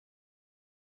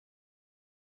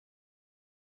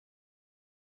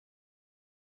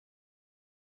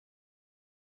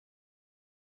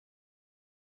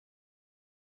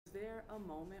there a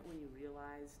moment when you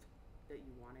realized that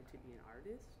you wanted to be an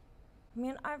artist? I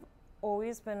mean, I've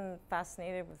always been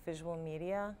fascinated with visual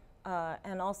media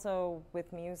and also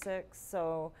with music.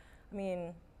 So, I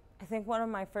mean, I think one of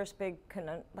my first big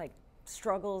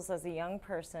struggles as a young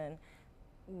person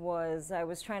was I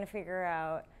was trying to figure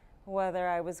out whether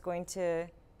I was going to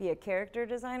be a character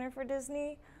designer for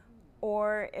Disney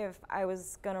or if I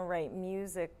was going to write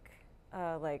music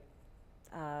like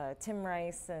Tim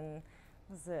Rice and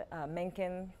was it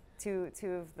Menken, two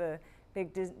of the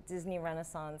big Disney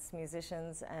Renaissance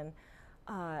musicians, and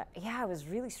yeah, I was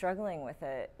really struggling with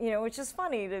it. You know, which is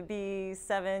funny to be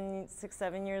 6,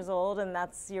 7 years old, and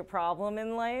that's your problem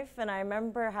in life. And I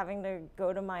remember having to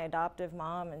go to my adoptive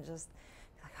mom and just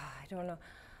be like, oh, I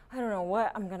don't know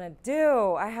what I'm gonna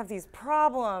do. I have these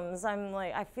problems.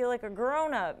 I feel like a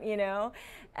grown-up, you know?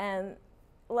 And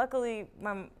luckily,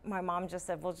 my mom just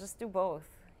said, well, just do both,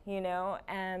 you know?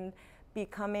 And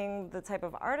becoming the type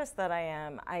of artist that I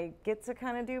am, I get to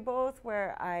kind of do both,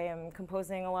 where I am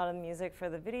composing a lot of the music for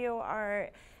the video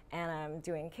art, and I'm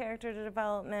doing character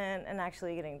development and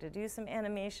actually getting to do some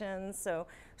animations.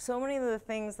 So many of the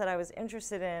things that I was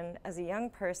interested in as a young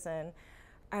person,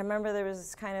 I remember there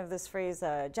was kind of this phrase,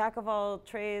 jack of all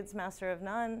trades, master of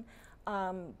none.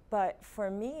 But for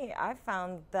me, I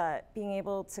found that being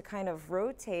able to kind of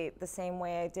rotate the same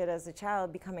way I did as a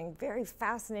child, becoming very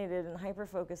fascinated and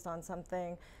hyper-focused on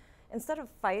something, instead of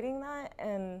fighting that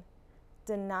and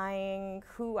denying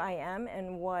who I am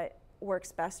and what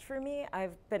works best for me,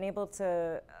 I've been able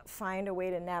to find a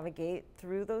way to navigate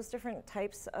through those different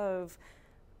types of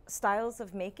styles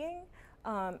of making.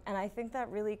 And I think that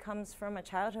really comes from a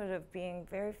childhood of being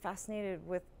very fascinated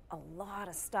with a lot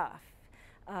of stuff.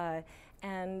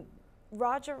 And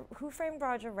Who Framed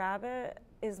Roger Rabbit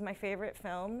is my favorite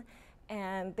film,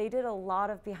 and they did a lot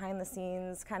of behind the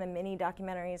scenes kind of mini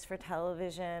documentaries for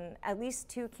television. At least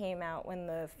 2 came out when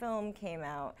the film came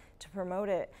out to promote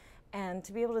it. And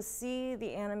to be able to see the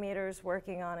animators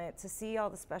working on it, to see all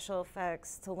the special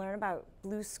effects, to learn about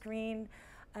blue screen,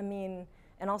 I mean,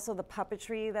 and also the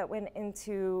puppetry that went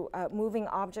into moving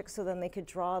objects so then they could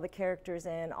draw the characters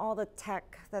in, all the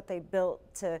tech that they built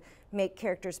to make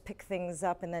characters pick things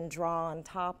up and then draw on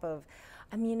top of.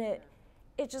 I mean, it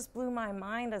just blew my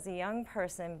mind as a young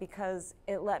person, because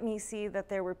it let me see that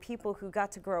there were people who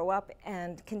got to grow up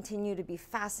and continue to be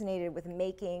fascinated with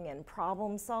making and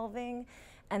problem solving.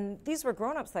 And these were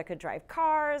grown-ups that could drive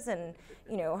cars and,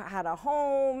 you know, had a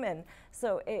home. And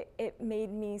so it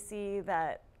made me see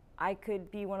that I could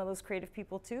be one of those creative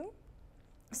people too.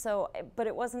 So, but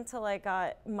it wasn't until I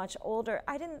got much older,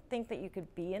 I didn't think that you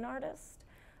could be an artist,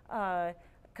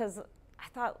 because I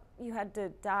thought you had to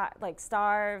die, like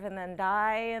starve and then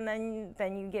die, and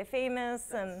then you get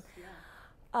famous. And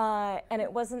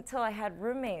it wasn't until I had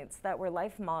roommates that were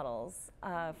life models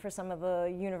for some of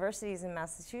the universities in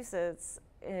Massachusetts,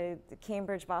 the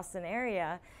Cambridge, Boston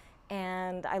area.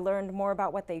 And I learned more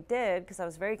about what they did, because I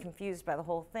was very confused by the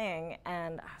whole thing.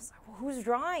 And I was like, well, who's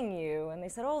drawing you? And they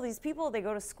said, oh, these people, they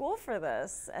go to school for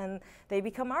this, and they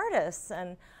become artists.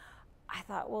 And I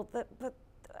thought, well, but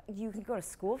you can go to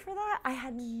school for that? I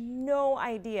had no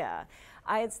idea.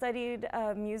 I had studied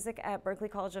music at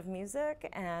Berklee College of Music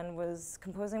and was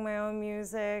composing my own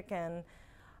music. And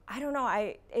I don't know,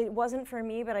 it wasn't for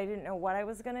me, but I didn't know what I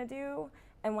was gonna do.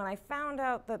 And when I found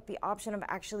out that the option of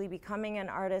actually becoming an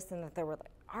artist, and that there were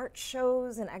like art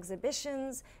shows and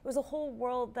exhibitions, it was a whole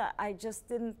world that I just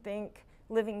didn't think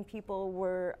living people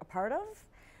were a part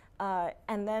of.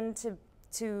 And then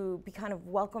to be kind of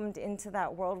welcomed into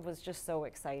that world was just so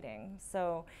exciting.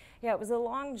 So yeah, it was a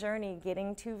long journey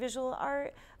getting to visual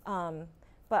art,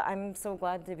 but I'm so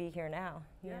glad to be here now.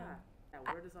 Yeah.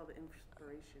 Where does all the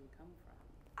inspiration come from?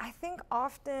 I think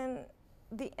often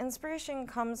the inspiration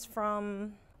comes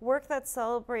from work that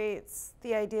celebrates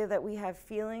the idea that we have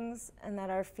feelings, and that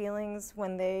our feelings,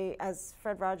 when they, as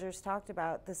Fred Rogers talked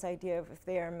about, this idea of if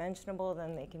they are mentionable,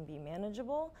 then they can be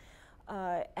manageable.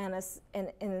 And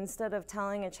instead of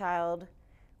telling a child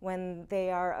when they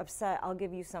are upset, I'll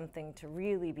give you something to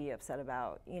really be upset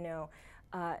about, you know,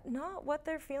 not what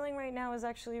they're feeling right now is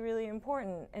actually really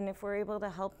important. And if we're able to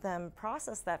help them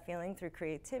process that feeling through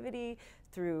creativity,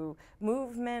 through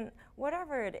movement,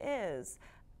 whatever it is,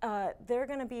 they're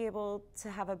going to be able to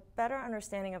have a better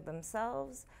understanding of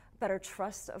themselves, better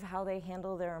trust of how they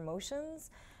handle their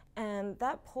emotions. And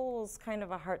that pulls kind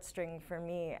of a heartstring for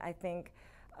me, I think.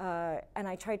 And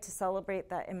I tried to celebrate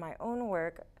that in my own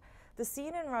work. The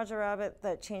scene in Roger Rabbit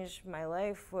that changed my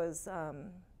life was,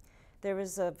 there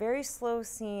was a very slow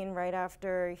scene right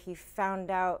after he found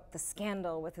out the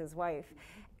scandal with his wife.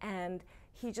 And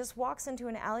he just walks into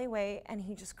an alleyway and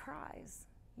he just cries,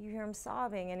 you hear him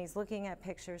sobbing and he's looking at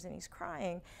pictures and he's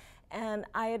crying. And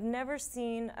I had never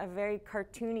seen a very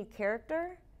cartoony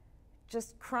character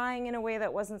just crying in a way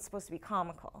that wasn't supposed to be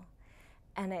comical.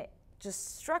 And it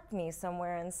just struck me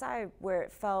somewhere inside where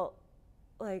it felt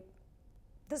like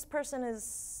this person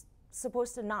is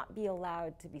supposed to not be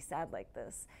allowed to be sad like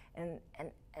this. And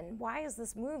why is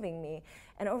this moving me?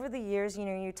 And over the years, you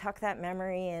know, you tuck that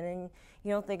memory in and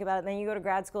you don't think about it. Then you go to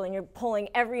grad school and you're pulling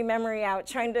every memory out,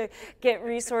 trying to get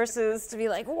resources to be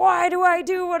like, why do I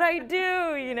do what I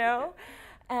do, you know?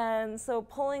 And so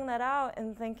pulling that out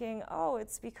and thinking, oh,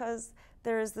 it's because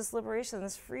there is this liberation,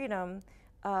 this freedom,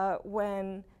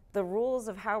 when the rules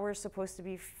of how we're supposed to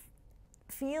be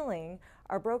feeling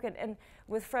are broken. And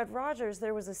with Fred Rogers,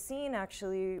 there was a scene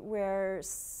actually where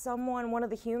one of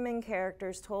the human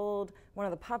characters told one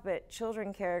of the puppet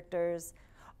children characters,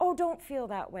 oh, don't feel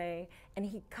that way. And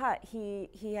he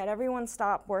had everyone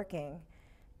stop working.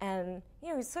 And you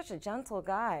know, he's such a gentle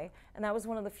guy. And that was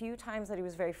one of the few times that he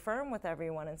was very firm with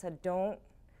everyone and said, don't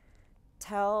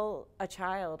tell a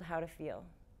child how to feel.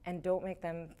 And don't make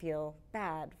them feel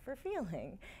bad for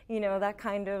feeling. You know, that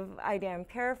kind of idea. I'm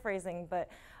paraphrasing, but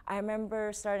I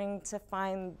remember starting to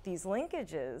find these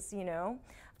linkages, you know.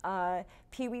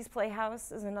 Pee-wee's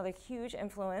Playhouse is another huge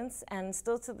influence, and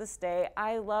still to this day,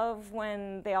 I love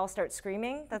when they all start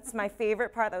screaming. That's my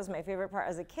favorite part. That was my favorite part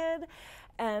as a kid.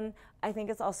 And I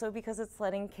think it's also because it's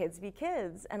letting kids be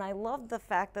kids. And I love the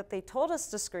fact that they told us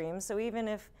to scream, so even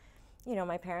if you know,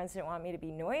 my parents didn't want me to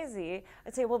be noisy,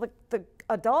 I'd say, well, the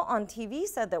adult on TV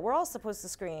said that we're all supposed to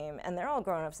scream, and they're all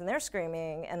grown-ups, and they're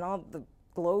screaming, and all the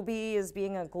Globey is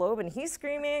being a globe, and he's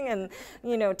screaming, and,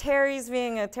 you know, Terry's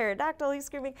being a pterodactyl, he's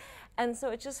screaming. And so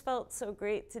it just felt so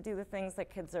great to do the things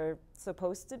that kids are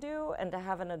supposed to do, and to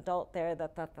have an adult there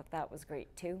that thought that was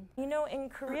great, too. You know, in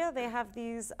Korea, they have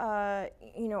these,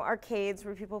 you know, arcades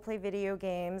where people play video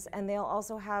games, and they'll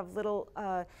also have little,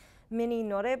 mini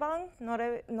norebang.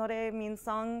 Nore means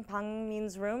song, bang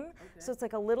means room. Okay. So it's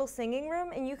like a little singing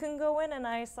room, and you can go in, and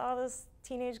I saw this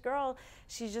teenage girl,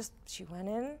 she went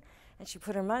in, and she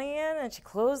put her money in, and she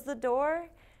closed the door.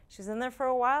 She was in there for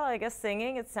a while, I guess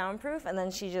singing, it's soundproof, and then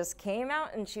she just came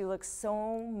out, and she looked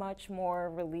so much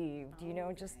more relieved, you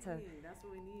know, just to... That's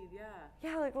what we need, yeah.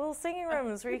 Yeah, like little singing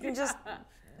rooms where you can just...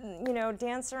 you know,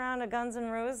 dance around a Guns N'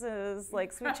 Roses,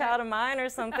 like Sweet Child of Mine or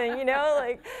something, you know,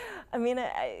 like, I mean,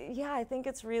 yeah, I think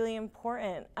it's really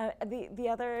important. The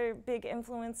other big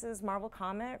influence is Marvel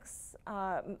Comics.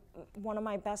 One of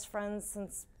my best friends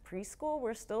since preschool,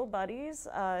 we're still buddies.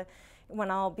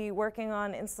 When I'll be working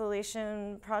on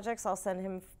installation projects, I'll send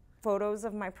him photos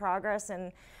of my progress,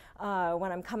 and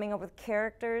when I'm coming up with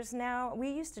characters now,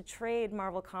 we used to trade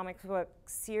Marvel Comics book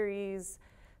series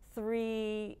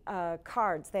 3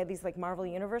 cards. They had these like Marvel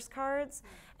Universe cards,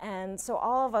 and so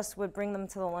all of us would bring them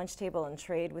to the lunch table and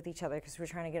trade with each other because we were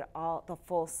trying to get all the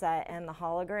full set and the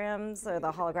holograms or the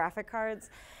holographic cards.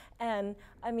 And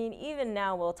I mean, even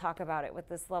now we'll talk about it with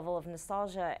this level of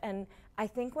nostalgia. And I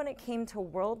think when it came to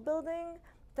world building,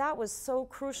 that was so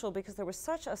crucial because there was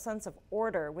such a sense of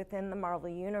order within the Marvel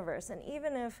Universe. And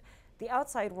even if the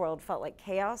outside world felt like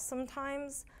chaos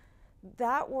sometimes,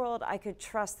 that world I could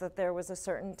trust that there was a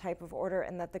certain type of order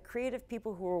and that the creative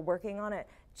people who were working on it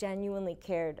genuinely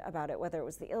cared about it, whether it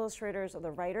was the illustrators or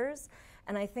the writers.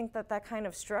 And I think that that kind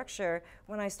of structure,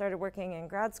 when I started working in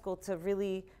grad school to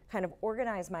really kind of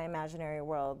organize my imaginary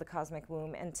world, the cosmic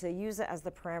womb, and to use it as the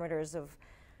parameters of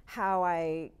how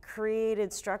I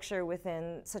created structure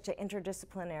within such an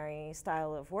interdisciplinary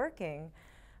style of working,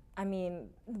 I mean,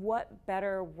 what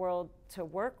better world to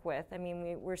work with? I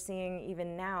mean, we're seeing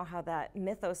even now how that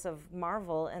mythos of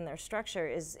Marvel and their structure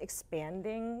is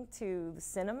expanding to the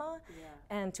cinema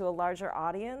and to a larger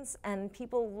audience. And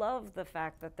people love the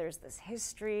fact that there's this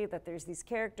history, that there's these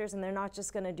characters, and they're not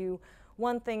just going to do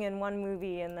one thing in one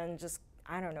movie and then just,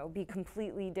 I don't know, be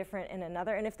completely different in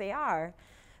another. And if they are,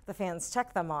 the fans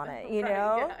check them on it, you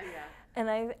know? Yeah.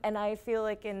 And I feel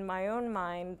like in my own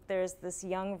mind, there's this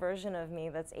young version of me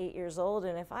that's 8 years old,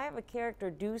 and if I have a character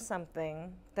do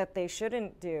something that they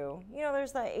shouldn't do, you know,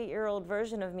 there's that 8-year-old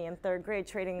version of me in 3rd grade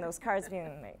trading those cards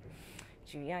being like,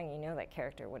 JooYoung, you know that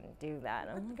character wouldn't do that.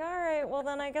 And I'm like, all right, well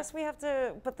then I guess we have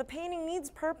to, but the painting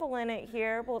needs purple in it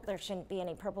here. Well, there shouldn't be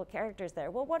any purple characters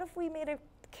there. Well, what if we made a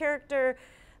character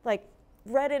like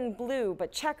red and blue,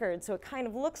 but checkered, so it kind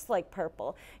of looks like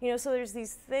purple. You know, so there's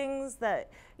these things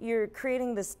that you're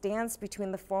creating this dance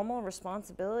between the formal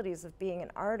responsibilities of being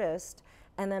an artist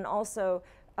and then also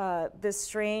this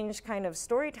strange kind of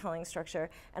storytelling structure.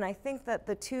 And I think that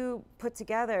the two put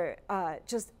together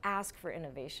just ask for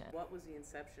innovation. What was the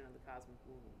inception of the Cosmic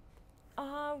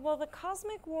Womb? Well, the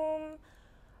Cosmic Womb,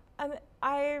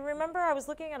 I remember I was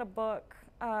looking at a book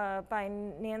by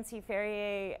Nancy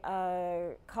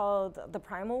Ferrier called The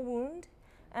Primal Wound,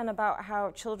 and about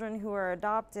how children who are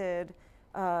adopted,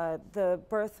 the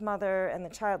birth mother and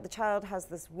the child has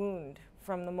this wound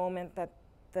from the moment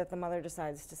that the mother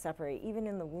decides to separate. Even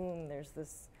in the womb, there's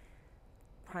this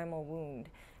primal wound.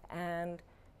 And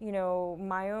you know,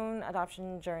 my own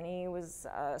adoption journey was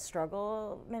a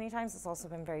struggle many times. It's also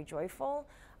been very joyful.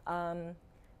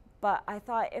 But I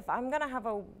thought, if I'm gonna have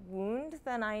a wound,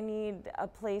 then I need a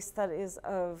place that is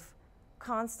of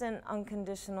constant,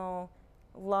 unconditional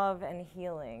love and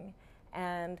healing.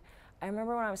 And I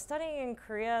remember when I was studying in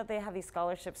Korea, they have these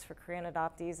scholarships for Korean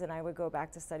adoptees, and I would go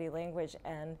back to study language,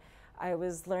 and I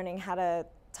was learning how to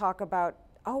talk about,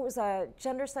 it was a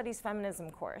gender studies feminism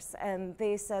course, and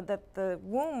they said that the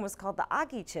womb was called the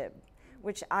agi chib,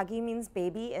 which agi means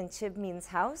baby and chib means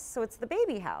house, so it's the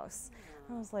baby house.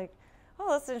 And I was like,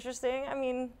 oh, that's interesting. I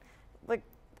mean, like,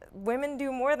 women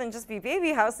do more than just be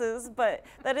baby houses, but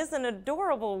that is an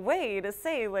adorable way to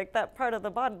say, like, that part of the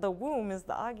body, the womb is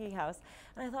the agi house.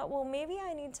 And I thought, well, maybe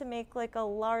I need to make like a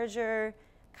larger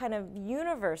kind of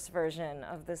universe version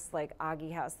of this like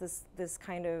agi house, this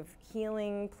kind of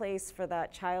healing place for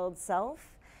that child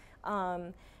self.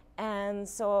 And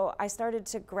so I started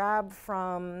to grab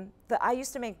from I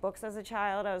used to make books as a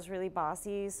child. I was really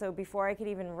bossy, so before I could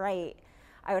even write,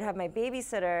 I would have my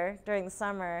babysitter during the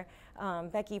summer,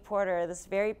 Becky Porter, this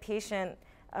very patient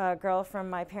girl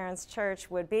from my parents' church,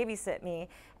 would babysit me,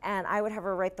 and I would have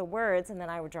her write the words, and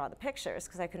then I would draw the pictures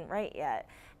because I couldn't write yet.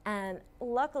 And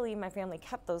luckily, my family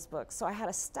kept those books, so I had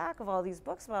a stack of all these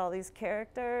books about all these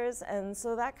characters, and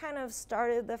so that kind of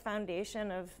started the foundation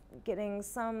of getting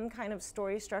some kind of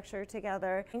story structure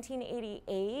together. In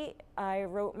 1988, I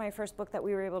wrote my first book that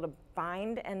we were able to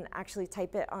bind and actually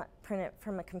type it on, print it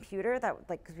from a computer,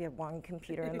 because we had one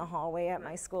computer in the hallway at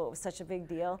my school. It was such a big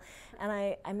deal. And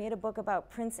I made a book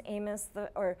about Prince Amos,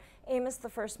 Amos the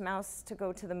first mouse to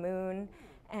go to the moon.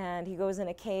 And he goes in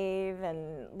a cave,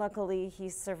 and luckily he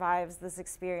survives this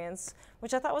experience,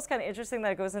 which I thought was kind of interesting,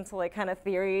 that it goes into like kind of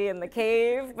theory in the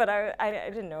cave, but I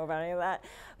didn't know about any of that.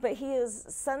 But he is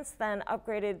since then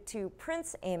upgraded to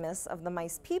Prince Amos of the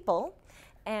Mice People,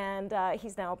 and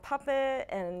he's now a puppet,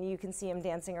 and you can see him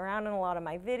dancing around in a lot of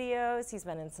my videos. He's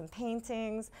been in some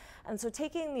paintings. And so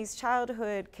taking these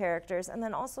childhood characters and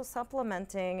then also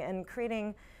supplementing and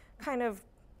creating kind of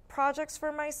projects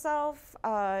for myself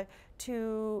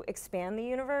to expand the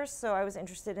universe. So I was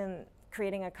interested in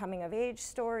creating a coming of age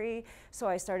story. So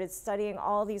I started studying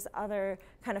all these other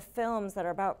kind of films that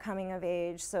are about coming of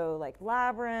age. So like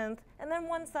Labyrinth, and then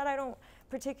ones that I don't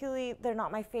particularly, they're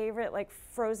not my favorite, like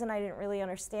Frozen, I didn't really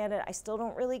understand it. I still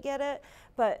don't really get it.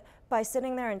 But by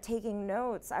sitting there and taking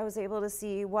notes, I was able to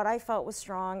see what I felt was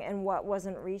strong and what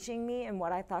wasn't reaching me and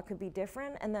what I thought could be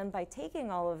different. And then by taking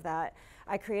all of that,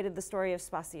 I created the story of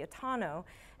Spaziatano,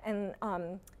 and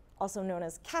also known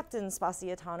as Captain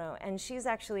Spaziatano, and she's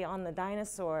actually on the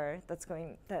dinosaur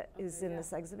that is in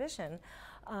this exhibition,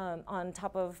 on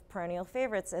top of Perennial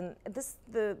Favorites. And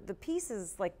the piece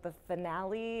is like the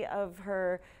finale of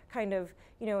her kind of,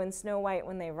 you know, in Snow White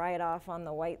when they ride off on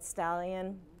the white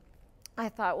stallion. I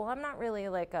thought, well, I'm not really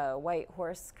like a white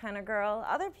horse kind of girl.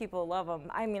 Other people love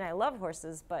them. I mean, I love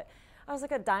horses, but I was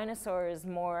like, a dinosaur is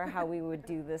more how we would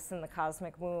do this in the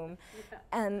cosmic womb.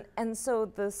 Yeah. And so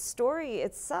the story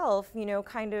itself, you know,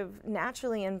 kind of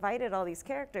naturally invited all these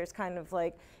characters, kind of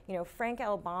like, you know, Frank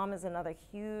L. Baum is another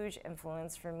huge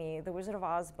influence for me, the Wizard of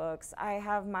Oz books. I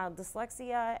have mild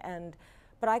dyslexia,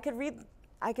 but I could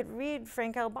read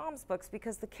Frank L. Baum's books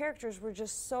because the characters were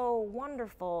just so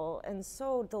wonderful and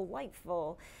so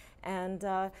delightful. And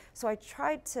so I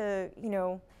tried to, you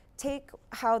know, take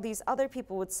how these other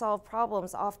people would solve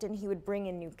problems. Often he would bring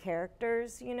in new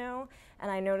characters, you know,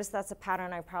 and I noticed that's a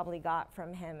pattern I probably got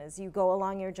from him. As you go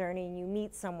along your journey and you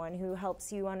meet someone who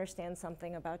helps you understand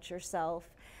something about yourself,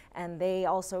 and they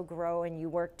also grow, and you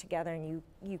work together, and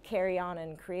you carry on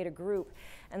and create a group.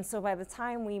 And so by the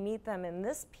time we meet them in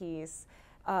this piece,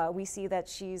 we see that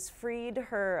she's freed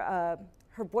her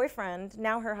boyfriend,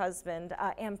 now her husband,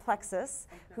 Amplexus,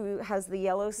 who has the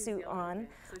yellow suit on. Okay.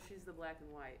 So she's the black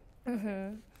and white.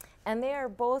 Mm-hmm. And they are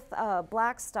both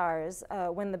black stars.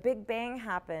 When the Big Bang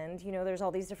happened, you know, there's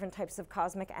all these different types of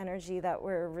cosmic energy that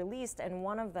were released, and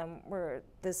one of them were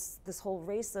this whole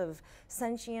race of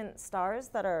sentient stars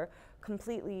that are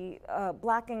completely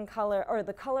black in color, or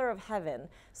the color of heaven.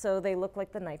 So they look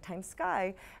like the nighttime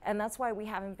sky, and that's why we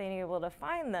haven't been able to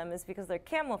find them, is because they're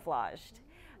camouflaged.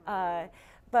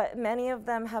 But many of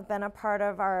them have been a part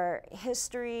of our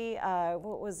history.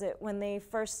 What was it, when they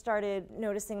first started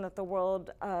noticing that the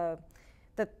world,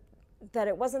 that that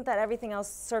it wasn't that everything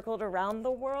else circled around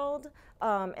the world.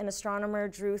 An astronomer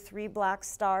drew 3 black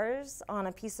stars on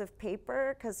a piece of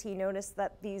paper because he noticed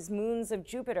that these moons of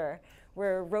Jupiter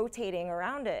were rotating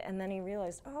around it, and then he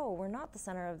realized, oh, we're not the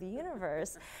center of the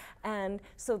universe. And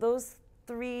so those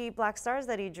 3 black stars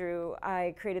that he drew,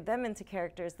 I created them into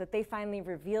characters that they finally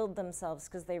revealed themselves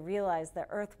because they realized that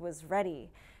Earth was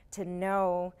ready to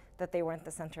know that they weren't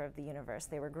the center of the universe.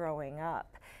 They were growing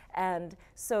up. And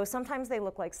so sometimes they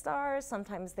look like stars,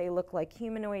 sometimes they look like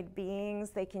humanoid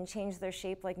beings. They can change their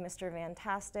shape like Mr.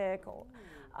 Fantastic.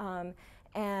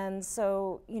 And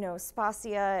so, you know,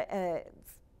 Spasia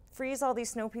frees all these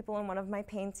snow people in one of my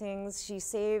paintings. She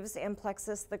saves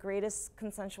Amplexus, the greatest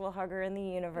consensual hugger in the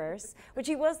universe, which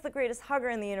he was the greatest hugger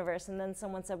in the universe. And then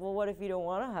someone said, well, what if you don't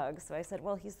want to hug? So I said,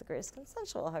 well, he's the greatest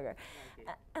consensual hugger.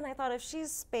 And I thought, if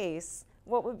she's space,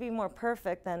 what would be more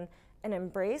perfect than an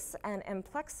embrace? And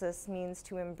Amplexus means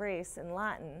to embrace in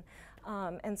Latin.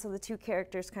 And so the 2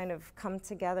 characters kind of come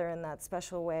together in that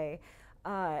special way.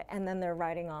 And then they're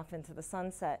riding off into the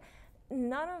sunset.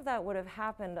 None of that would have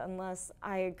happened unless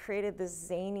I had created this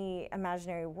zany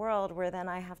imaginary world where then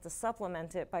I have to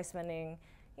supplement it by spending,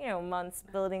 you know, months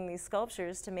building these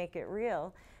sculptures to make it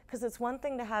real. Because it's one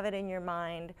thing to have it in your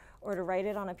mind or to write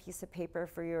it on a piece of paper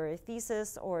for your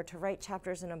thesis or to write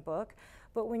chapters in a book.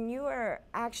 But when you are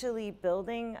actually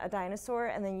building a dinosaur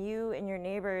and then you and your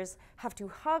neighbors have to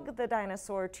hug the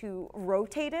dinosaur to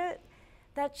rotate it,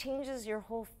 that changes your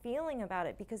whole feeling about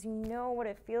it because you know what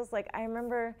it feels like. I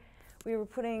remember we were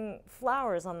putting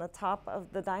flowers on the top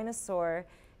of the dinosaur,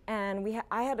 and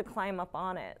I had to climb up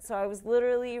on it. So I was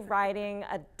literally riding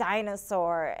a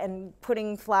dinosaur and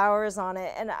putting flowers on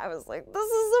it, and I was like, this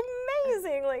is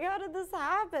amazing. Like, how did this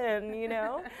happen, you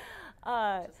know? Just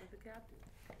like the captain.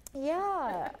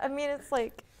 Yeah, I mean, it's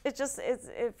like,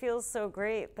 it feels so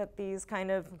great that these kind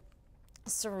of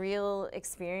surreal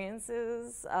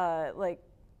experiences, like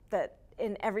that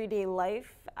in everyday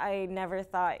life, I never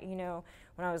thought, you know,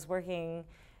 when I was working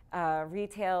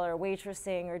retail or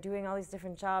waitressing or doing all these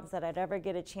different jobs that I'd ever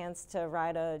get a chance to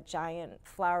ride a giant,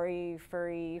 flowery,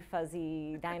 furry,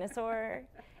 fuzzy dinosaur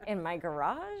in my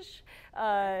garage,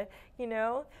 you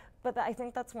know? But I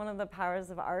think that's one of the powers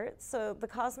of art. So the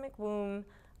Cosmic Womb,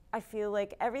 I feel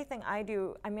like everything I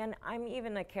do, I mean, I'm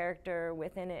even a character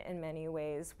within it in many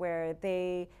ways where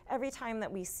every time that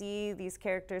we see these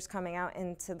characters coming out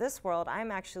into this world,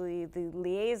 I'm actually the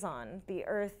liaison, the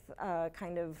Earth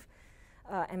kind of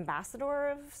ambassador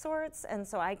of sorts. And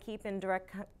so I keep in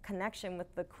direct connection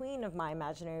with the queen of my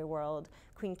imaginary world,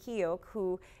 Queen Kiyok,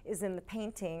 who is in the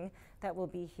painting that will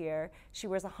be here. She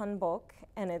wears a hanbok,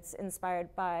 and it's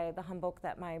inspired by the hanbok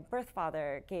that my birth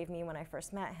father gave me when I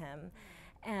first met him.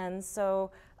 And so,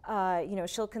 you know,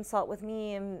 she'll consult with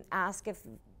me and ask if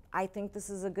I think this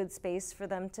is a good space for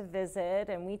them to visit,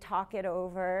 and we talk it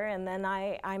over, and then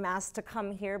I'm asked to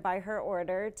come here by her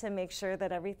order to make sure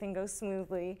that everything goes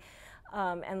smoothly.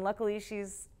 And luckily,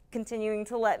 she's continuing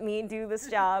to let me do this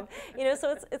job. You know,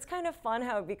 so it's kind of fun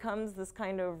how it becomes this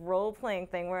kind of role-playing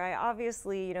thing where I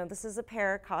obviously, you know, this is a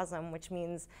paracosm, which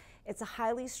means it's a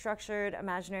highly structured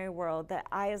imaginary world that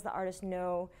I, as the artist,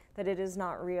 know that it is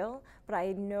not real, but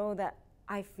I know that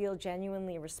I feel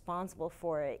genuinely responsible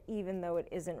for it, even though it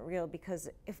isn't real, because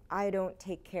if I don't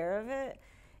take care of it,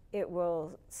 it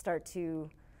will start to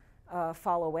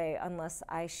fall away unless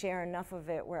I share enough of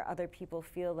it where other people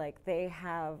feel like they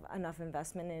have enough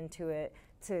investment into it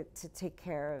to take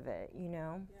care of it, you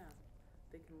know? Yeah,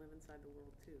 they can live inside the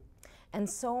world too. And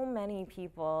so many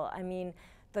people, I mean,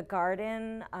 the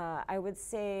garden, I would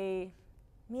say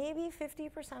maybe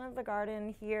 50% of the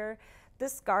garden here.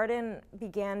 This garden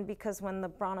began because when the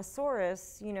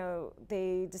Brontosaurus, you know,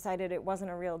 they decided it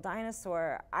wasn't a real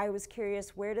dinosaur, I was curious,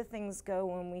 where do things go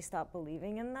when we stop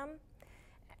believing in them?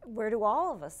 Where do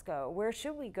all of us go? Where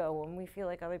should we go when we feel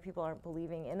like other people aren't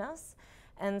believing in us?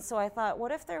 And so I thought,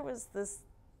 what if there was this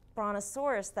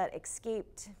Brontosaurus that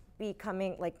escaped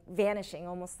becoming, like vanishing,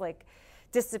 almost like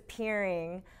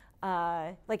disappearing,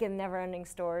 like a never-ending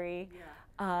story.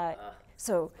 Yeah.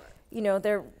 So, you know,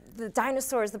 the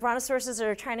dinosaurs, the Brontosauruses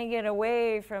are trying to get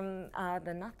away from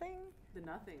the nothing. The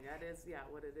nothing, that is, yeah,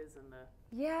 what it is in the...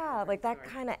 Yeah, like that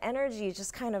kind of energy,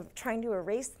 just kind of trying to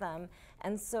erase them.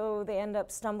 And so they end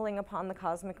up stumbling upon the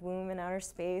cosmic womb in outer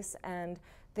space, and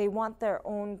they want their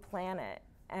own planet.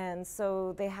 And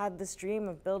so they had this dream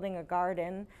of building a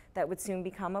garden that would soon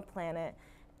become a planet.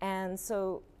 And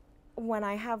so when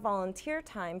I have volunteer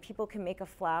time, people can make a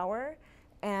flower,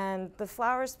 and the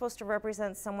flower is supposed to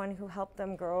represent someone who helped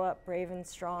them grow up brave and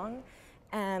strong.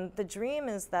 And the dream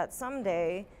is that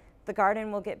someday the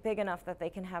garden will get big enough that they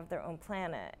can have their own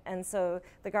planet. And so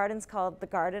the garden's called the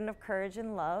Garden of Courage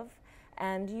and Love.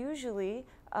 And usually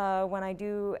when I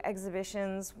do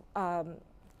exhibitions,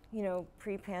 you know,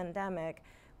 pre-pandemic,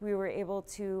 we were able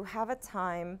to have a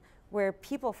time where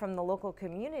people from the local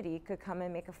community could come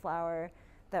and make a flower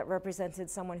that represented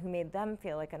someone who made them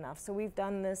feel like enough. So we've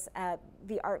done this at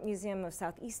the Art Museum of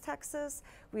Southeast Texas.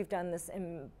 We've done this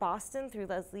in Boston through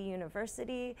Lesley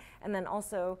University, and then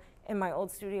also in my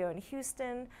old studio in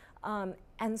Houston.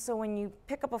 And so when you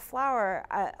pick up a flower,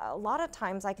 a lot of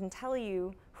times I can tell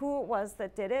you who it was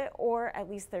that did it, or at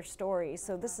least their story.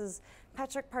 So this is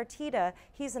Patrick Partita.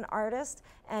 He's an artist,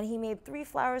 and he made 3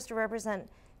 flowers to represent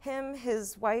him,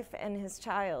 his wife, and his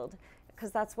child,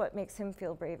 because that's what makes him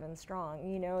feel brave and strong.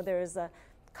 You know, there's a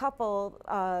couple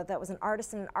that was an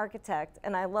artist and an architect,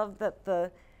 and I love that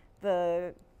the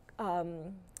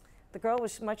girl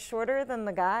was much shorter than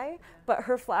the guy, but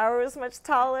her flower was much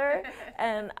taller,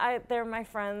 and they're my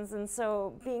friends. And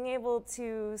so being able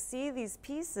to see these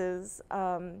pieces,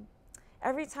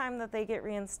 every time that they get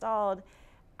reinstalled,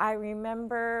 I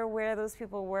remember where those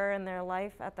people were in their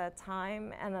life at that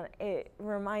time, and it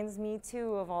reminds me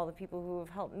too of all the people who have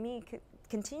helped me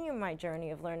continue my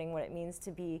journey of learning what it means to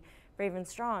be brave and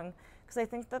strong. Because I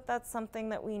think that that's something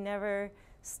that we never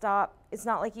stop. It's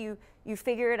not like you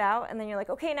figure it out and then you're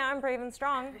like, okay, now I'm brave and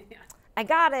strong. Yeah. I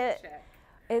got it.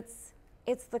 Check.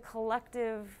 It's the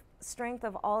collective strength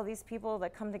of all these people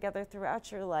that come together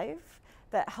throughout your life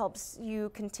that helps you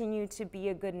continue to be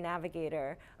a good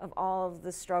navigator of all of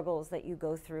the struggles that you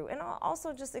go through, and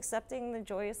also just accepting the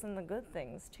joyous and the good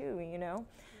things too, you know?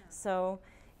 Yeah. So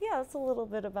yeah, that's a little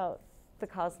bit about the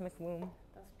cosmic womb.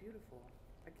 That's beautiful.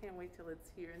 I can't wait till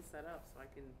it's here and set up so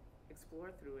I can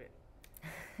explore through it.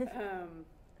 I think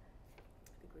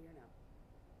we're here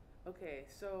now. Okay,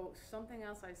 so something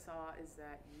else I saw is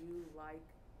that you like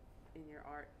in your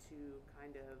art to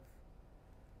kind of,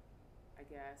 I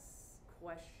guess,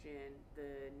 question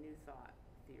the New Thought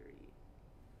theory.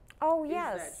 Oh,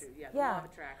 yes. Is that true? Yeah, the law of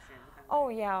attraction. Oh,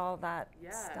 yeah, all that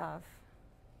stuff.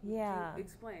 Yeah.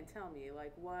 Explain, tell me,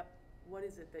 like, what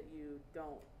is it that you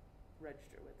don't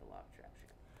register with the law of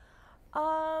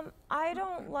attraction? I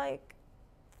don't like,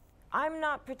 I'm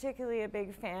not particularly a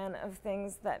big fan of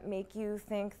things that make you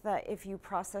think that if you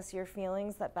process your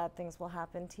feelings that bad things will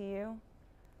happen to you.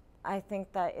 I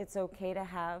think that it's okay to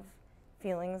have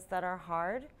feelings that are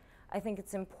hard. I think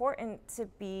it's important to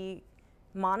be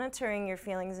monitoring your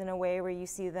feelings in a way where you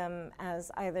see them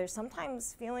as either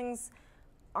sometimes feelings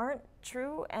aren't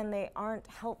true and they aren't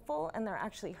helpful and they're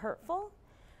actually hurtful,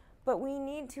 but we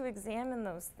need to examine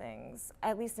those things,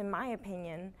 at least in my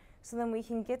opinion, so then we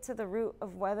can get to the root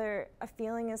of whether a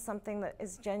feeling is something that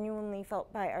is genuinely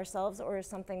felt by ourselves or is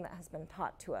something that has been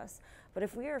taught to us. But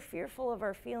if we are fearful of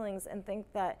our feelings and think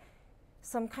that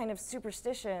some kind of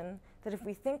superstition that if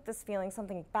we think this feeling,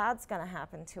 something bad's gonna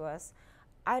happen to us,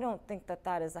 I don't think that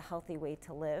that is a healthy way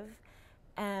to live.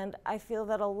 And I feel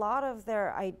that a lot of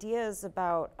their ideas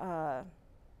about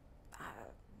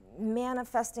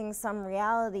manifesting some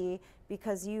reality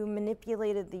because you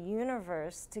manipulated the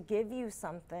universe to give you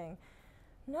something,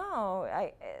 no,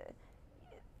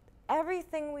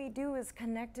 everything we do is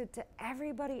connected to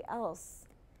everybody else.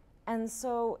 And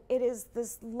so it is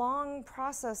this long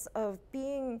process of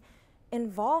being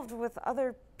involved with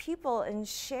other people and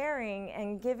sharing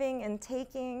and giving and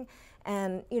taking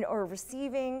and, you know, or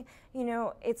receiving. You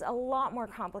know, it's a lot more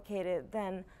complicated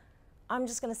than I'm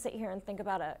just going to sit here and think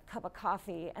about a cup of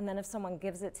coffee, and then if someone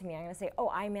gives it to me, I'm going to say, oh,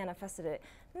 I manifested it.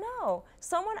 No,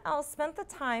 someone else spent the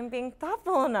time being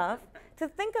thoughtful enough to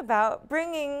think about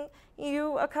bringing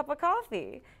you a cup of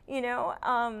coffee, you know?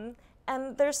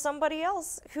 And there's somebody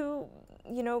else who,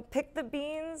 you know, picked the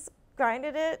beans,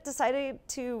 grinded it, decided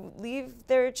to leave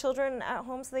their children at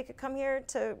home so they could come here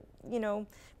to, you know,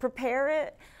 prepare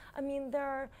it. I mean,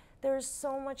 there's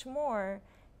so much more.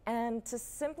 And to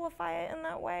simplify it in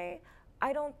that way,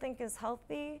 I don't think is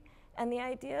healthy. And the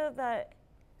idea that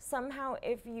somehow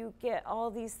if you get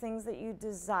all these things that you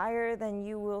desire, then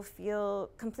you will feel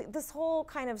complete. This whole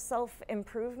kind of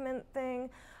self-improvement thing,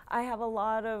 I have a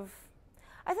lot of,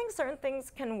 I think certain things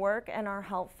can work and are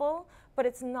helpful, but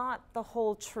it's not the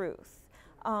whole truth.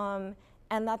 And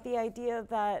that the idea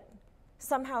that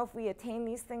somehow if we attain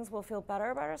these things, we'll feel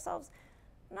better about ourselves.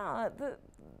 No,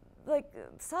 like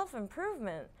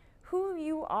self-improvement, who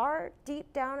you are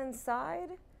deep down inside,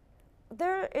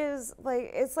 there is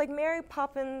like, it's like Mary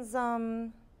Poppins,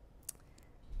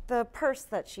 the purse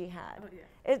that she had. Oh,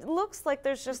 yeah. It looks like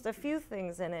there's just a few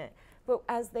things in it, but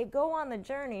as they go on the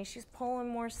journey, she's pulling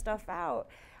more stuff out.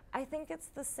 I think it's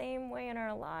the same way in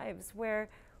our lives where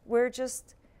we're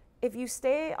just if you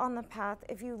stay on the path,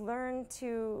 if you learn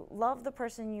to love the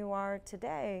person you are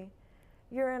today,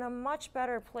 you're in a much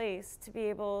better place to be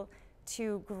able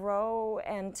to grow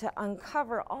and to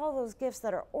uncover all those gifts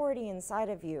that are already inside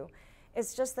of you.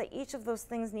 It's just that each of those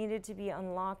things needed to be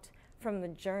unlocked from the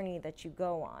journey that you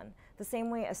go on. The same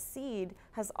way a seed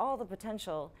has all the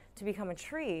potential to become a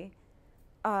tree,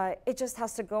 it just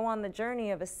has to go on the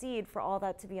journey of a seed for all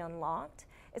that to be unlocked.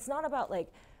 It's not about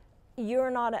like,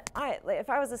 you're not, if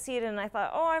I was a seed and I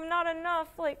thought, oh, I'm not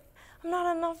enough, like, I'm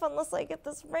not enough unless I get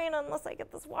this rain, unless I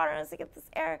get this water, unless I get this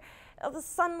air, the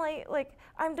sunlight, like,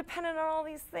 I'm dependent on all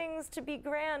these things to be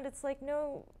grand. It's like,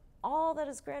 no, all that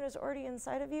is grand is already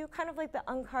inside of you, kind of like the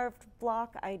uncarved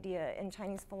block idea in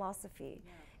Chinese philosophy.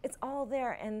 Yeah. It's all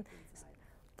there, and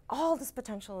all this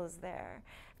potential is there.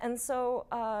 And so,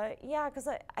 yeah, because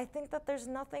I think that there's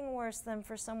nothing worse than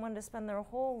for someone to spend their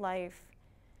whole life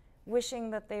wishing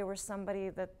that they were somebody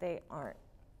that they aren't,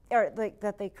 or like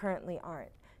that they currently aren't.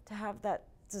 To have that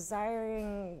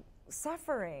desiring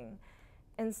suffering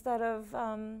instead of,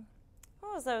 I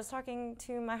was talking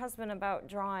to my husband about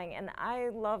drawing, and I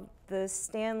loved the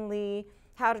Stan Lee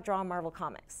How to Draw Marvel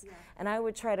Comics. Yeah. And I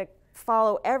would try to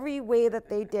follow every way that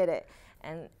they did it.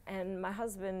 And my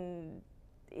husband,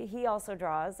 he also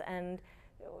draws, and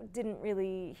didn't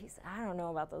really, he said, I don't know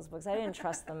about those books. I didn't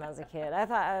trust them as a kid. I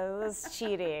thought I was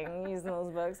cheating using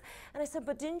those books. And I said,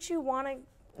 but didn't you want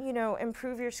to, you know,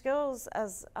 improve your skills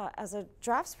as a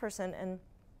draftsperson? And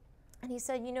he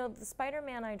said, you know, the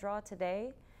Spider-Man I draw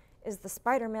today is the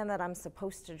Spider-Man that I'm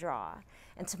supposed to draw.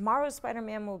 And tomorrow's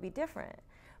Spider-Man will be different.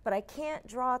 But I can't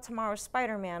draw tomorrow's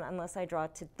Spider-Man unless I draw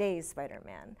today's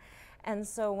Spider-Man. And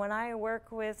so when I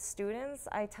work with students,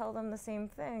 I tell them the same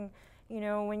thing. You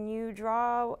know, when you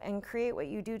draw and create what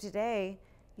you do today,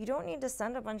 you don't need to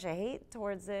send a bunch of hate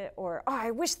towards it or, oh,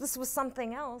 I wish this was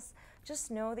something else.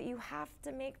 Just know that you have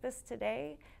to make this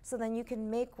today so then you can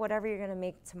make whatever you're gonna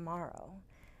make tomorrow.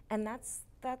 And that's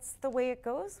the way it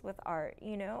goes with art,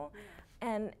 you know?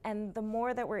 Yeah. And the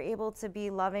more that we're able to be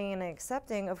loving and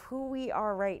accepting of who we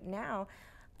are right now,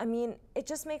 I mean, it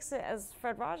just makes it, as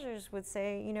Fred Rogers would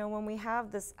say, you know, when we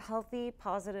have this healthy,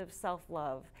 positive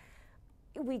self-love,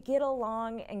 we get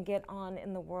along and get on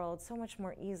in the world so much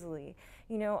more easily,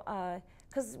 you know,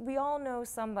 because we all know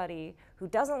somebody who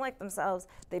doesn't like themselves,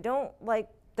 they don't like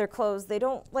their clothes, they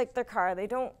don't like their car, they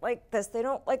don't like this, they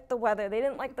don't like the weather, they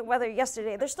didn't like the weather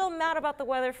yesterday, they're still mad about the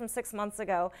weather from 6 months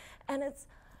ago, and it's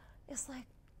like,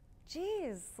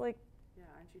 geez, like, yeah,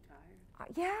 aren't you tired?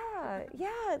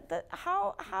 Yeah,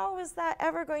 how is that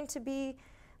ever going to be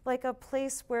like a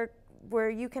place where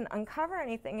you can uncover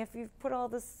anything if you've put all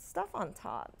this stuff on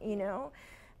top, you know?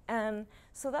 And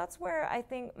so that's where I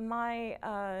think my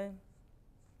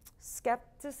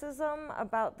skepticism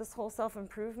about this whole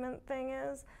self-improvement thing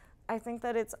is. I think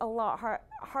that it's a lot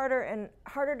harder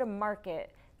to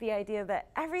market the idea that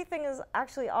everything is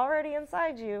actually already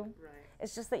inside you. Right.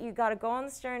 It's just that you gotta go on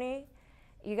this journey,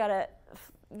 you gotta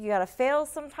fail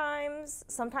sometimes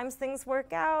things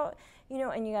work out, you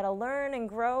know, and you gotta learn and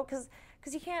grow, because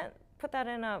you can't put that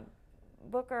in a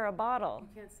book or a bottle.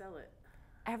 You can't sell it.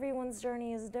 Everyone's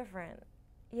journey is different.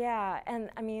 Yeah, and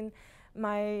I mean,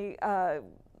 my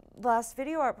last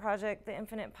video art project, the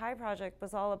Infinite Pie project,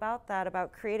 was all about that,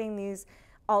 about creating these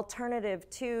alternative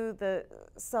to the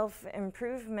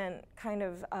self-improvement kind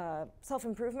of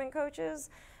self-improvement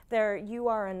coaches. They're you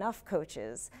are enough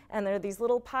coaches, and they're these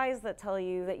little pies that tell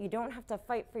you that you don't have to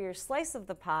fight for your slice of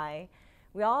the pie.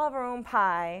 We all have our own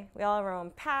pie, we all have our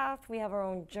own path, we have our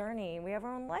own journey, we have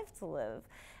our own life to live.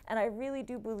 And I really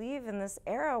do believe in this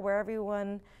era where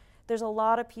there's a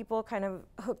lot of people kind of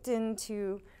hooked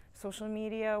into social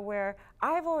media, where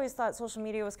I've always thought social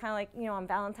media was kind of like, you know, on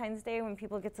Valentine's Day when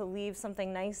people get to leave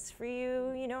something nice for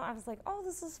you, you know, I was like, oh,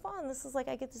 this is fun. This is like,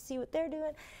 I get to see what they're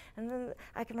doing. And then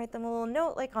I can write them a little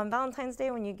note, like on Valentine's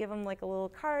Day when you give them like a little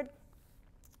card.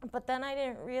 But then I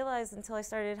didn't realize until I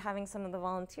started having some of the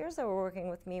volunteers that were working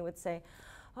with me would say,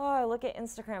 oh, I look at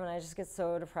Instagram and I just get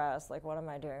so depressed. Like, what am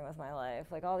I doing with my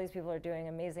life? Like, all these people are doing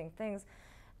amazing things.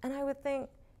 And I would think,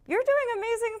 you're doing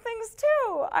amazing things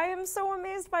too. I am so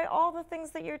amazed by all the things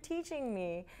that you're teaching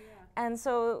me. Yeah. And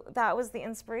so that was the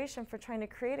inspiration for trying to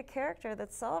create a character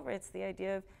that celebrates the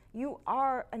idea of you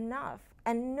are enough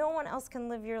and no one else can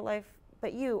live your life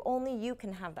but you. Only you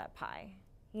can have that pie,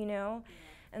 you know?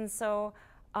 Yeah. And so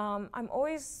I'm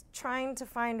always trying to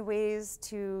find ways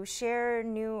to share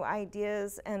new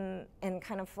ideas and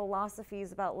kind of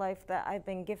philosophies about life that I've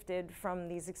been gifted from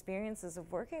these experiences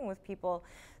of working with people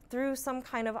through some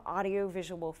kind of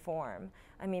audio-visual form.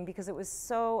 I mean, because it was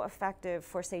so effective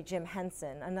for, say, Jim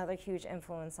Henson, another huge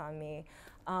influence on me.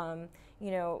 You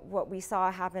know, what we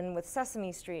saw happen with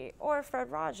Sesame Street or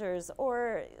Fred Rogers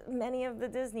or many of the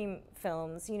Disney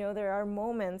films. You know, there are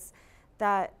moments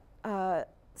that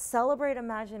celebrate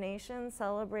imagination,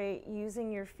 celebrate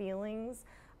using your feelings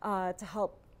to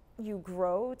help you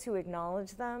grow, to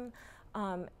acknowledge them.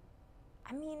 I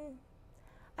mean,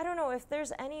 I don't know if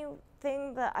there's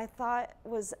anything that I thought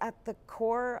was at the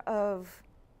core of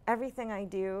everything I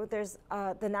do. There's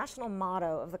the national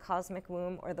motto of the Cosmic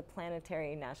Womb, or the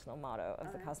planetary national motto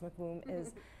of the Cosmic Womb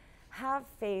is, have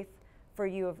faith, for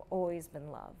you have always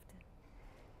been loved.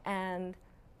 And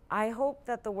I hope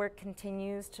that the work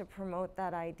continues to promote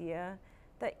that idea,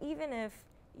 that even if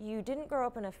you didn't grow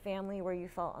up in a family where you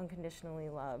felt unconditionally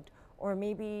loved, or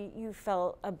maybe you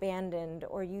felt abandoned,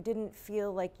 or you didn't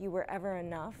feel like you were ever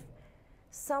enough,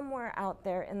 somewhere out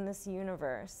there in this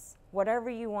universe, whatever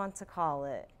you want to call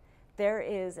it, there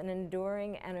is an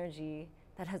enduring energy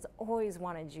that has always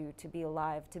wanted you to be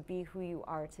alive, to be who you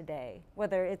are today.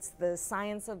 Whether it's the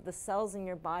science of the cells in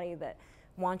your body that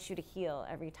wants you to heal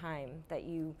every time that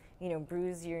you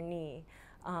bruise your knee,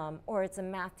 or it's a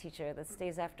math teacher that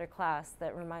stays after class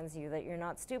that reminds you that you're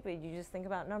not stupid, you just think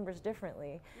about numbers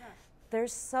differently. Yeah.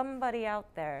 There's somebody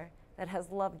out there that has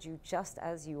loved you just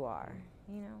as you are,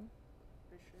 you know?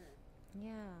 For sure.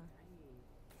 Yeah.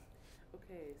 Nice.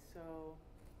 Okay, so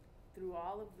through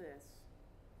all of this,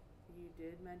 you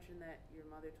did mention that your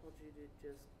mother told you to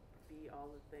just be all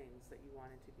the things that you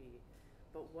wanted to be.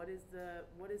 But what is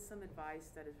some advice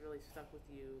that has really stuck with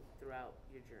you throughout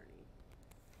your journey?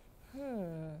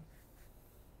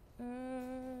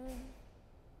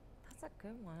 That's a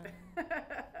good one.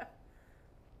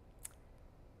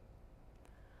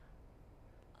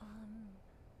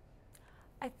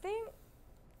 I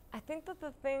think that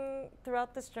the thing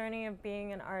throughout this journey of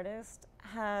being an artist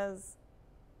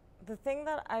the thing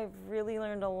that I've really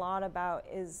learned a lot about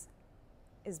is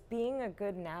being a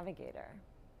good navigator.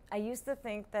 I used to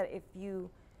think that if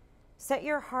you set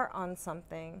your heart on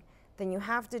something, then you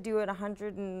have to do it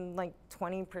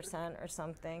 120% or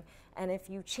something. And if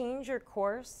you change your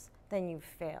course, then you've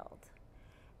failed.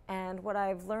 And what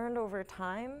I've learned over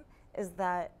time is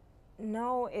that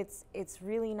no, it's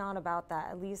really not about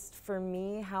that. At least for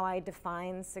me, how I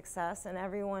define success, and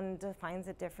everyone defines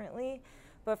it differently.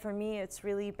 But for me, it's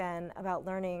really been about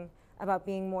learning about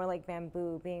being more like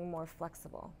bamboo, being more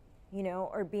flexible, you know,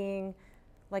 or being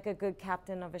like a good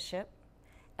captain of a ship.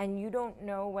 And you don't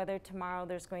know whether tomorrow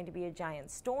there's going to be a giant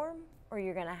storm or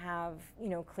you're going to have,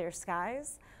 clear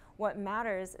skies. What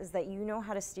matters is that you know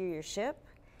how to steer your ship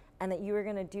and that you are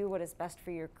going to do what is best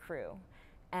for your crew.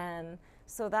 And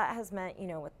so that has meant,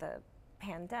 with the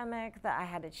pandemic, that I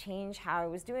had to change how I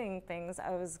was doing things.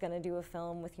 I was going to do a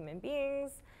film with human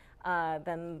beings.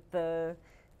 Then the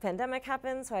pandemic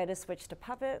happened, so I had to switch to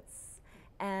puppets.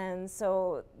 And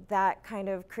so that kind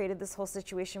of created this whole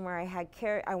situation where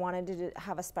I wanted to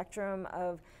have a spectrum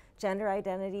of gender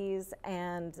identities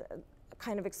and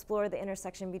kind of explore the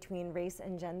intersection between race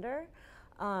and gender.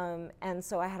 And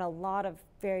so I had a lot of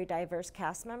very diverse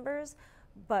cast members,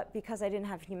 but because I didn't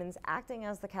have humans acting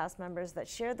as the cast members that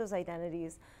shared those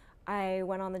identities, I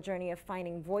went on the journey of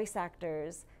finding voice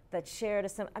actors that shared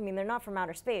they're not from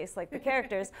outer space like the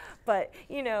characters, but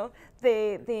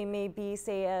they may be,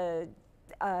 say, a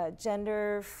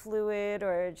gender fluid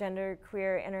or gender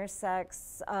queer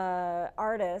intersex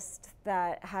artist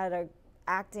that had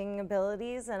acting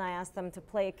abilities, and I asked them to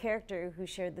play a character who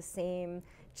shared the same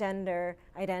gender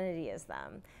identity as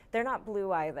them. They're not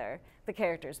blue either. The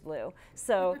character's blue.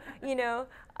 So,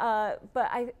 but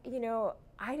I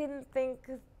didn't think,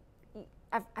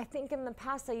 I think in the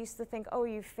past I used to think, oh,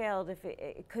 you failed if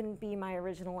it couldn't be my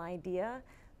original idea.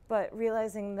 But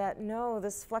realizing that no,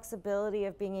 this flexibility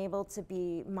of being able to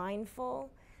be mindful,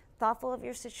 thoughtful of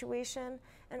your situation,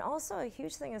 and also a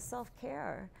huge thing is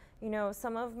self-care.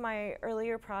 Some of my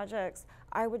earlier projects,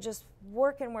 I would just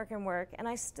work and work and work, and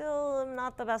I still am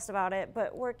not the best about it,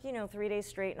 but work, 3 days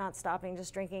straight, not stopping,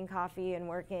 just drinking coffee and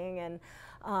working, and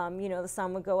the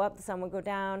sun would go up, the sun would go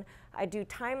down. I do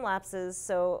time lapses,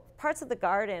 so parts of the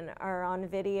garden are on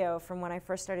video from when I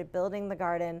first started building the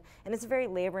garden, and it's a very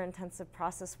labor-intensive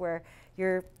process where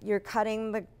you're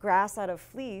cutting the grass out of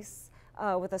fleece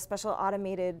with a special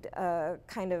automated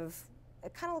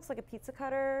it kind of looks like a pizza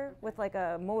cutter with like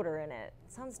a motor in it.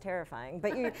 It sounds terrifying,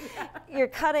 but you're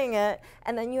cutting it,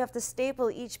 and then you have to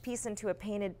staple each piece into a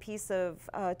painted piece of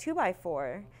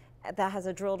 2x4 that has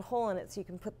a drilled hole in it so you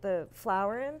can put the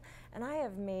flower in. And I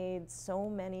have made so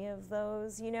many of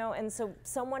those, and so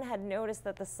someone had noticed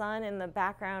that the sun in the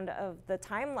background of the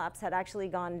time lapse had actually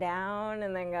gone down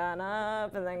and then gone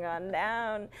up and then gone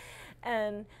down.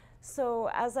 And So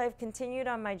as I've continued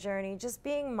on my journey, just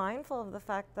being mindful of the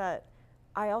fact that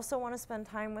I also want to spend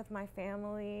time with my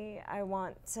family. I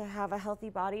want to have a healthy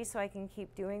body so I can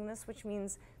keep doing this, which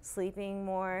means sleeping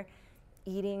more,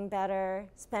 eating better,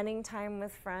 spending time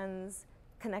with friends,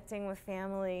 connecting with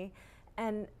family,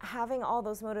 and having all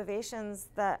those motivations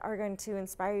that are going to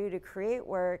inspire you to create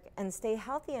work and stay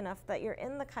healthy enough that you're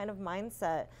in the kind of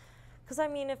mindset. Because I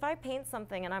mean, if I paint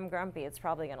something and I'm grumpy, it's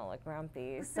probably gonna look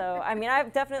grumpy. So I mean,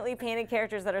 I've definitely painted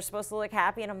characters that are supposed to look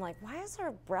happy, and I'm like, why is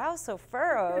her brow so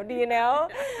furrowed, you know?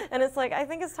 And it's like, I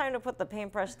think it's time to put the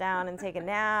paintbrush down and take a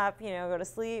nap, you know, go to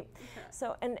sleep.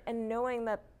 So, and knowing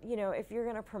that, you know, if you're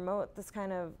gonna promote this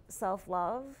kind of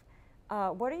self-love,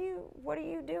 what are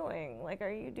you doing? Like,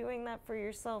 are you doing that for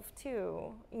yourself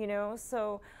too? You know,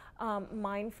 so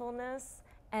mindfulness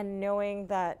and knowing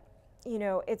that, you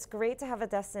know, it's great to have a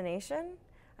destination.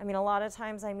 I mean, a lot of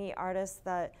times I meet artists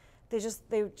that they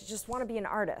just want to be an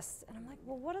artist. And I'm like,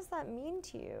 well, what does that mean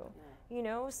to you? Yeah. You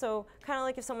know, so kind of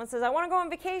like if someone says, I want to go on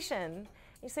vacation.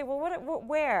 You say, well,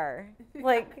 where?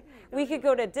 Like, we could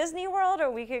go to Disney World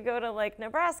or we could go to like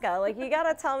Nebraska. Like, you got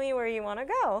to tell me where you want to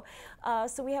go.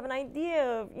 So we have an idea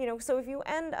of, you know, so if you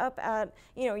end up at,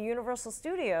 you know, Universal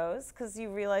Studios because you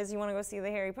realize you want to go see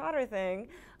the Harry Potter thing,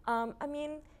 I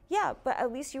mean, yeah, but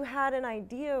at least you had an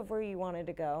idea of where you wanted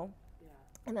to go. Yeah.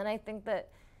 And then I think that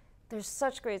there's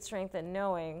such great strength in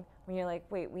knowing when you're like,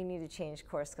 wait, we need to change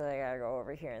course because I gotta go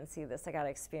over here and see this, I gotta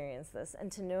experience this.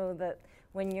 And to know that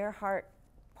when your heart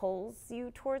pulls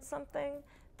you towards something,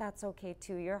 that's okay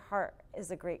too. Your heart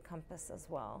is a great compass as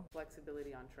well.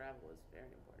 Flexibility on travel is very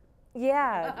important.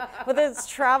 Yeah, whether it's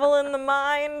travel in the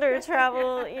mind or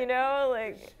travel, you know,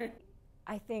 like,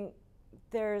 I think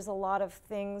there's a lot of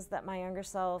things that my younger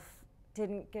self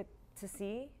didn't get to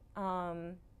see,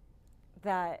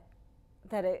 that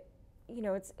it, you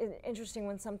know, it's interesting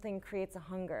when something creates a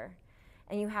hunger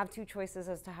and you have two choices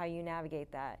as to how you navigate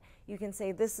that. You can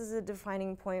say, this is a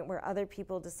defining point where other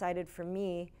people decided for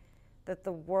me that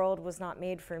the world was not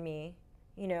made for me,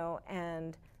 you know,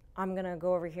 and I'm gonna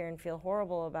go over here and feel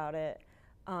horrible about it.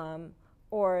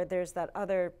 Or there's that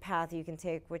other path you can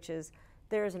take, which is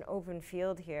there's an open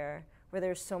field here where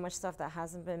there's so much stuff that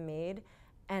hasn't been made,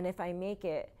 and if I make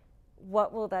it,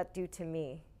 what will that do to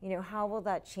me? You know, how will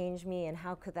that change me, and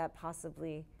how could that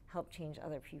possibly help change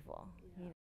other people?